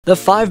The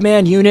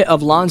five-man unit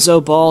of Lonzo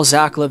Ball,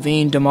 Zach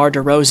Lavine, DeMar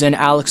DeRozan,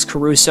 Alex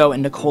Caruso,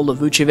 and Nikola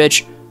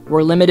Vucevic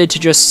were limited to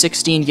just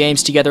 16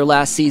 games together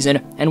last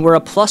season and were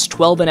a plus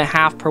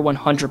 12.5 per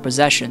 100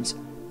 possessions.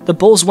 The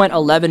Bulls went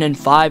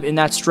 11-5 in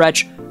that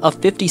stretch, a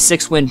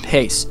 56-win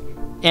pace.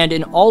 And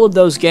in all of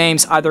those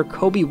games, either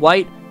Kobe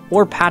White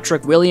or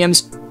Patrick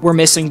Williams were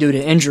missing due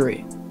to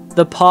injury.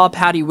 The Paw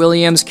Patty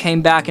Williams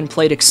came back and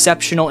played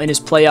exceptional in his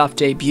playoff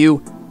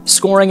debut,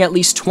 scoring at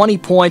least 20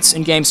 points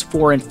in games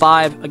 4 and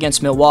 5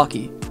 against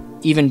Milwaukee.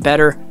 Even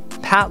better,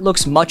 Pat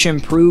looks much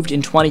improved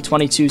in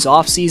 2022's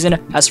offseason,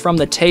 as from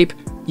the tape,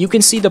 you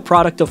can see the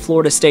product of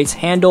Florida State's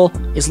handle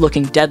is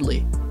looking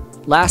deadly.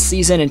 Last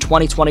season in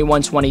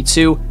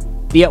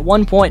 2021-22, the at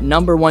one point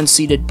 #1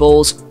 seeded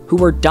Bulls, who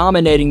were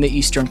dominating the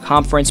Eastern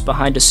Conference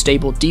behind a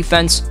stable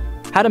defense,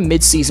 had a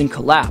midseason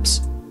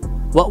collapse.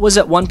 What was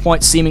at one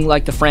point seeming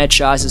like the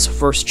franchise's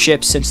first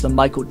chip since the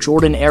Michael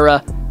Jordan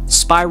era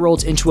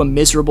spiraled into a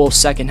miserable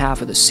second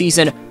half of the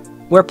season,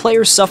 where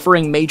players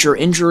suffering major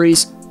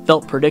injuries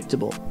felt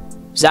predictable.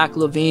 Zach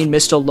Lavine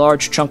missed a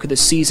large chunk of the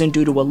season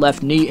due to a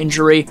left knee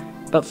injury,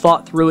 but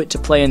fought through it to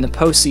play in the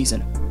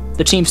postseason.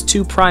 The team's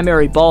two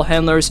primary ball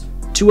handlers,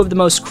 two of the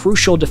most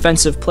crucial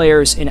defensive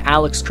players in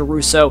Alex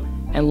Caruso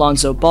and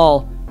Lonzo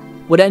Ball,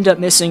 would end up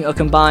missing a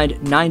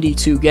combined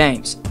 92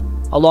 games.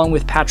 Along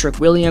with Patrick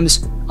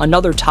Williams,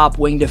 another top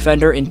wing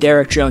defender in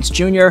Derek Jones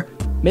Jr.,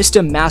 missed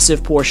a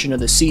massive portion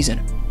of the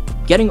season.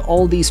 Getting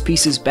all these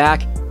pieces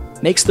back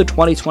makes the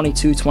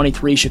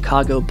 2022-23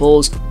 Chicago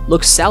Bulls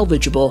look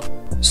salvageable.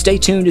 Stay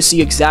tuned to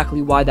see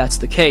exactly why that's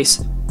the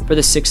case for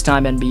the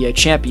six-time NBA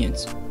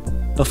champions.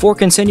 Before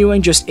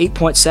continuing, just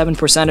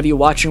 8.7% of you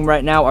watching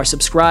right now are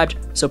subscribed,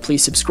 so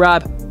please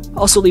subscribe.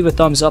 Also leave a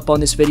thumbs up on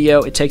this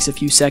video, it takes a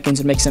few seconds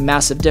and makes a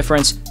massive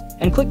difference.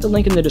 And click the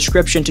link in the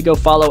description to go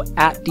follow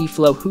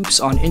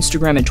 @DFlowHoops on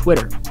Instagram and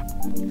Twitter.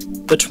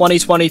 The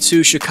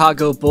 2022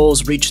 Chicago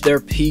Bulls reached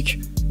their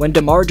peak when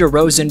DeMar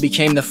DeRozan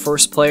became the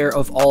first player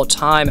of all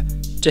time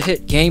to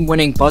hit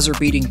game-winning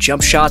buzzer-beating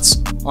jump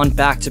shots on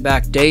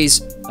back-to-back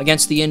days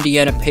against the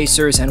Indiana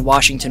Pacers and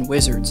Washington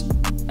Wizards.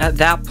 At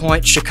that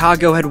point,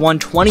 Chicago had won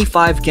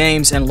 25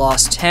 games and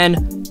lost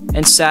 10,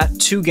 and sat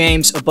 2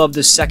 games above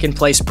the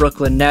second-place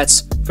Brooklyn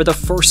Nets for the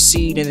first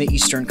seed in the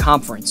Eastern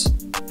Conference.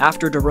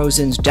 After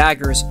DeRozan's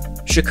daggers,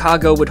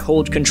 Chicago would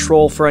hold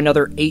control for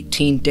another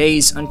 18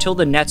 days until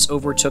the Nets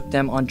overtook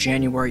them on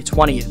January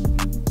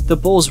 20th. The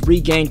Bulls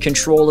regained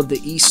control of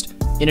the East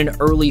in an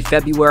early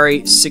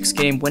February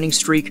 6-game winning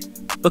streak,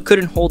 but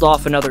couldn't hold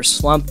off another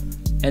slump,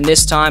 and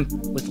this time,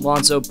 with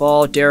Lonzo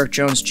Ball, Derek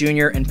Jones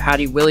Jr., and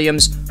Patty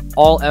Williams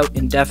all out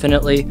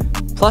indefinitely,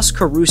 plus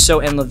Caruso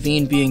and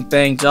Lavine being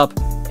banged up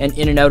and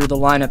in and out of the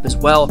lineup as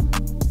well,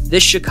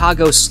 this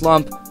Chicago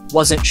slump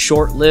wasn't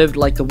short-lived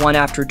like the one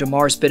after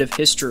DeMar's bit of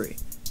history.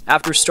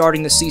 After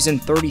starting the season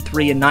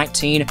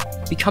 33-19,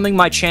 becoming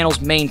my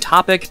channel's main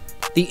topic,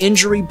 the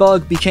injury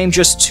bug became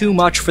just too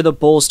much for the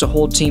Bulls to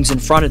hold teams in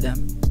front of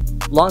them.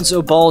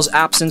 Lonzo Ball's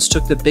absence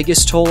took the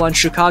biggest toll on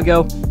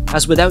Chicago,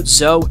 as without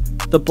Zoe,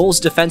 the Bulls'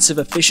 defensive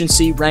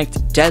efficiency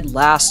ranked dead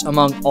last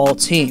among all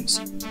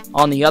teams.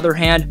 On the other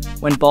hand,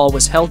 when Ball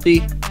was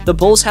healthy, the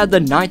Bulls had the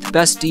 9th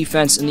best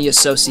defense in the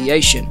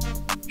association.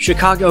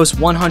 Chicago's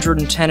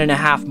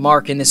 110.5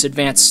 mark in this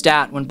advanced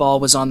stat when Ball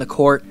was on the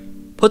court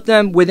put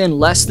them within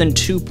less than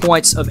 2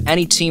 points of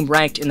any team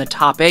ranked in the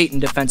top 8 in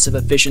defensive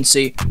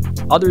efficiency,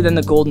 other than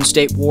the Golden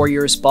State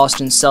Warriors,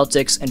 Boston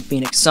Celtics, and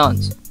Phoenix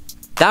Suns.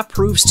 That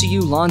proves to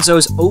you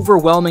Lonzo's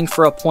overwhelming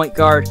for a point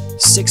guard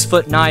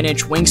 6'9"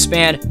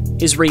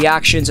 wingspan, his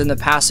reactions in the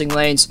passing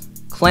lanes,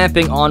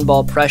 clamping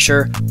on-ball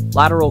pressure,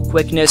 lateral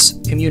quickness,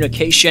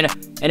 communication,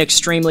 and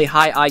extremely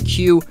high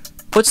IQ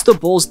puts the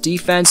Bulls'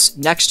 defense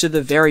next to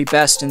the very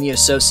best in the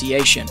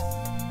association.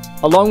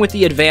 Along with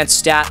the advanced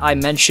stat I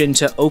mentioned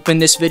to open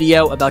this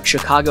video about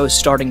Chicago's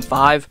starting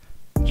 5,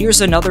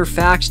 here's another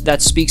fact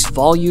that speaks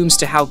volumes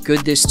to how good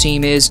this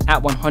team is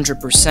at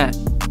 100%.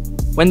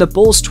 When the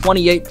Bulls'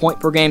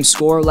 28-point-per-game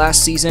scorer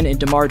last season in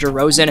DeMar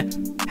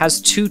DeRozan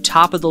has 2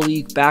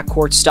 top-of-the-league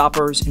backcourt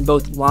stoppers in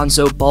both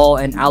Lonzo Ball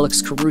and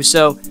Alex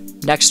Caruso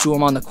next to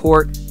him on the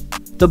court,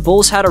 the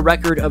Bulls had a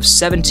record of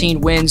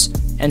 17 wins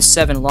and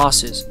 7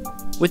 losses.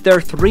 With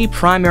their 3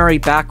 primary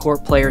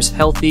backcourt players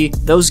healthy,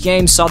 those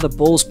games saw the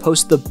Bulls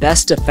post the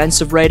best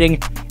defensive rating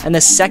and the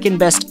 2nd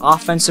best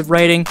offensive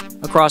rating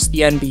across the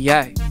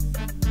NBA.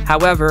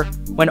 However,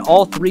 when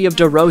all 3 of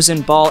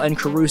DeRozan, Ball, and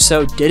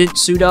Caruso didn't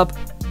suit up,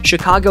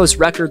 Chicago's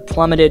record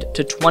plummeted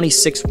to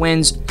 26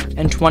 wins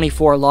and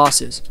 24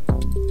 losses.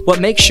 What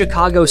makes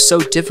Chicago so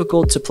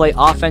difficult to play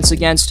offense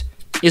against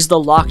is the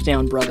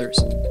Lockdown Brothers.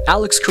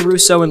 Alex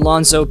Caruso and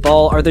Lonzo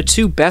Ball are the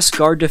 2 best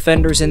guard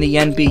defenders in the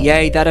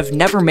NBA that have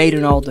never made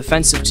an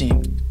all-defensive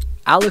team.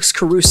 Alex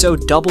Caruso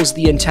doubles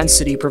the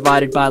intensity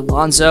provided by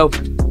Lonzo,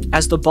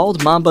 as the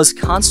Bald Mamba's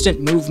constant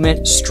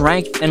movement,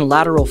 strength, and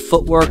lateral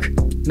footwork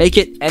make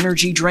it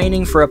energy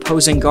draining for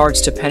opposing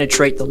guards to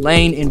penetrate the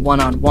lane in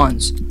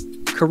one-on-ones.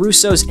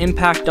 Caruso's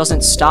impact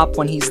doesn't stop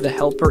when he's the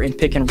helper in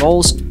pick and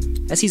rolls,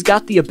 as he's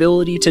got the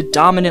ability to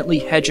dominantly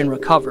hedge and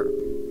recover.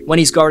 When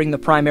he's guarding the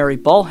primary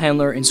ball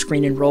handler in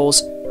screen and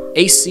rolls,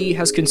 AC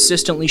has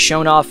consistently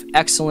shown off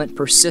excellent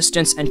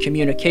persistence and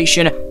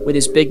communication with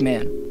his big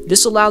man.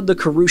 This allowed the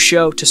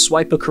Caruso to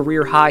swipe a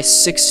career-high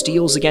 6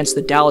 steals against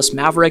the Dallas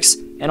Mavericks,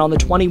 and on the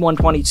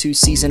 21-22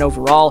 season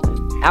overall,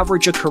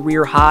 average a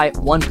career-high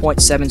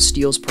 1.7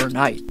 steals per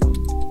night.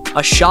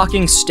 A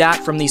shocking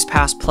stat from these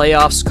past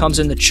playoffs comes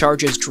in the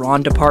charges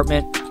drawn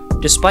department.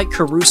 Despite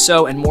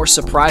Caruso and, more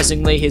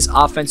surprisingly, his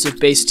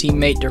offensive-based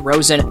teammate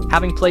Derozan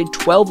having played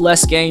 12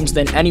 less games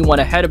than anyone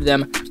ahead of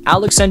them,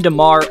 Alex and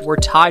DeMar were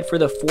tied for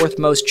the 4th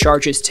most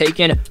charges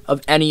taken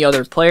of any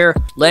other player,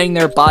 laying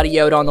their body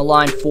out on the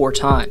line 4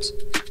 times.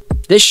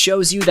 This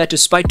shows you that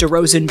despite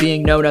Derozan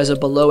being known as a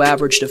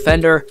below-average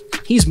defender,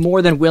 he's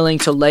more than willing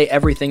to lay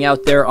everything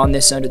out there on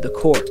this end of the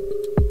court.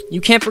 You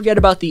can't forget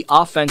about the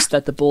offense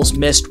that the Bulls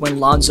missed when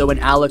Lonzo and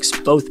Alex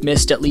both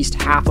missed at least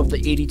half of the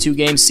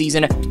 82-game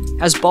season,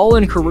 as Ball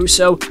and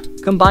Caruso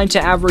combined to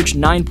average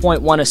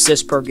 9.1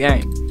 assists per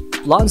game.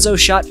 Lonzo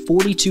shot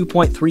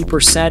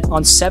 42.3%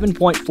 on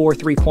 7.4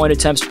 three-point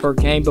attempts per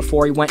game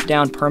before he went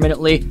down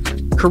permanently.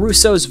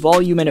 Caruso's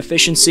volume and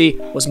efficiency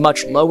was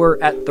much lower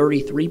at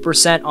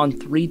 33% on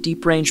 3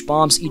 deep-range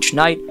bombs each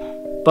night,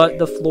 but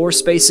the floor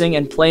spacing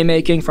and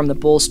playmaking from the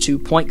Bulls' 2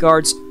 point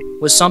guards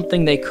was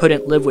something they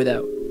couldn't live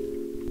without.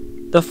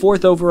 The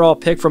 4th overall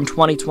pick from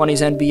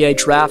 2020's NBA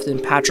draft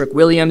in Patrick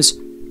Williams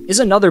is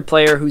another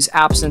player whose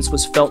absence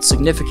was felt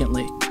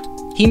significantly.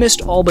 He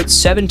missed all but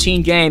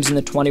 17 games in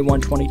the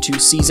 21-22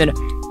 season,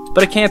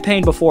 but a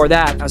campaign before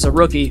that, as a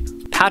rookie,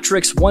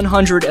 Patrick's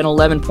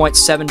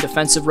 111.7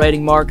 defensive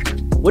rating mark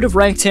would have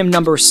ranked him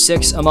number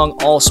 6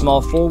 among all small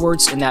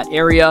forwards in that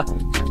area.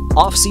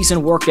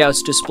 Off-season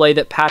workouts display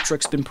that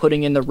Patrick's been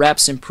putting in the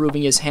reps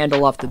improving his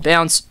handle off the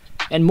bounce,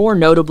 and more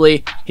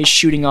notably, his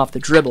shooting off the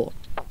dribble.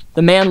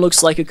 The man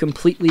looks like a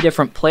completely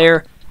different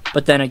player,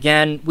 but then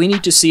again, we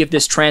need to see if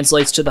this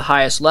translates to the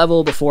highest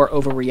level before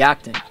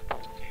overreacting.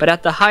 But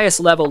at the highest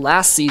level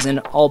last season,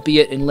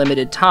 albeit in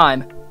limited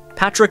time,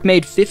 Patrick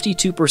made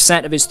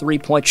 52% of his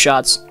 3-point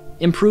shots,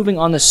 improving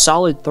on the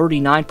solid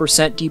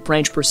 39% deep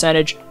range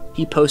percentage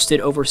he posted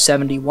over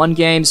 71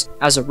 games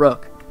as a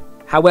rook.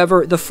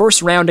 However, the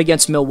first round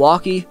against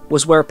Milwaukee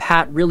was where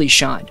Pat really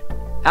shined.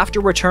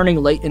 After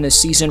returning late in the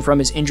season from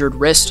his injured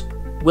wrist,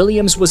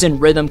 Williams was in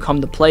rhythm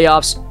come the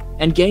playoffs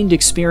and gained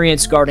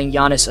experience guarding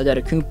Giannis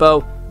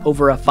Antetokounmpo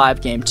over a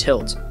 5-game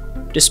tilt.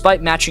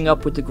 Despite matching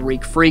up with the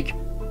Greek Freak,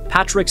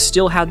 Patrick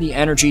still had the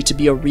energy to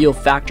be a real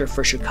factor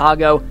for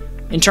Chicago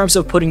in terms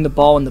of putting the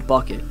ball in the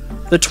bucket.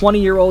 The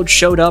 20-year-old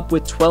showed up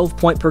with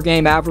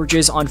 12-point-per-game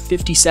averages on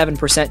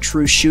 57%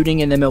 true shooting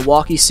in the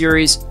Milwaukee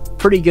series,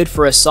 pretty good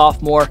for a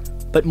sophomore,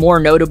 but more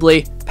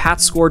notably,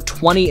 Pat scored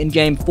 20 in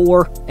Game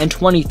 4 and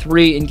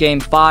 23 in Game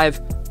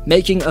 5,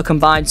 making a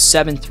combined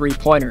 7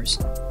 3-pointers.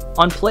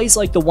 On plays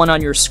like the one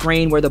on your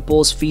screen where the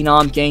Bulls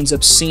phenom gains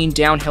obscene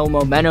downhill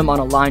momentum on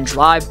a line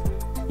drive,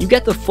 you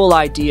get the full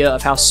idea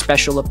of how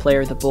special a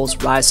player the Bulls'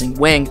 rising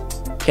wing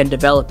can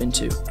develop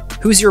into.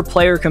 Who's your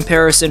player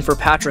comparison for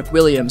Patrick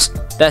Williams?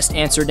 Best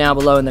answer down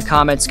below in the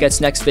comments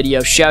gets next video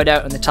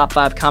shoutout, and the top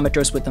 5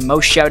 commenters with the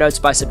most shoutouts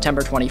by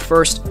September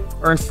 21st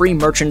earn free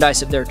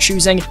merchandise of their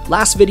choosing.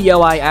 Last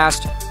video I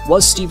asked,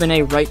 was Stephen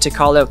A. right to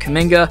call out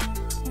Kuminga?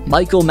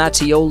 Michael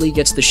Mattioli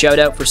gets the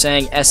shoutout for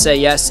saying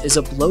SAS is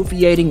a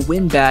bloviating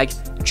windbag.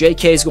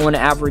 JK's going to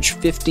average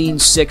 15,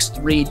 6,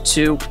 3,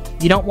 2.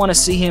 You don't want to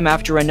see him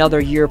after another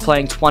year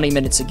playing 20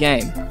 minutes a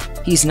game.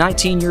 He's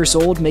 19 years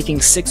old, making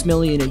 $6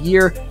 million a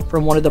year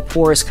from one of the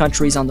poorest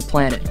countries on the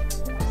planet.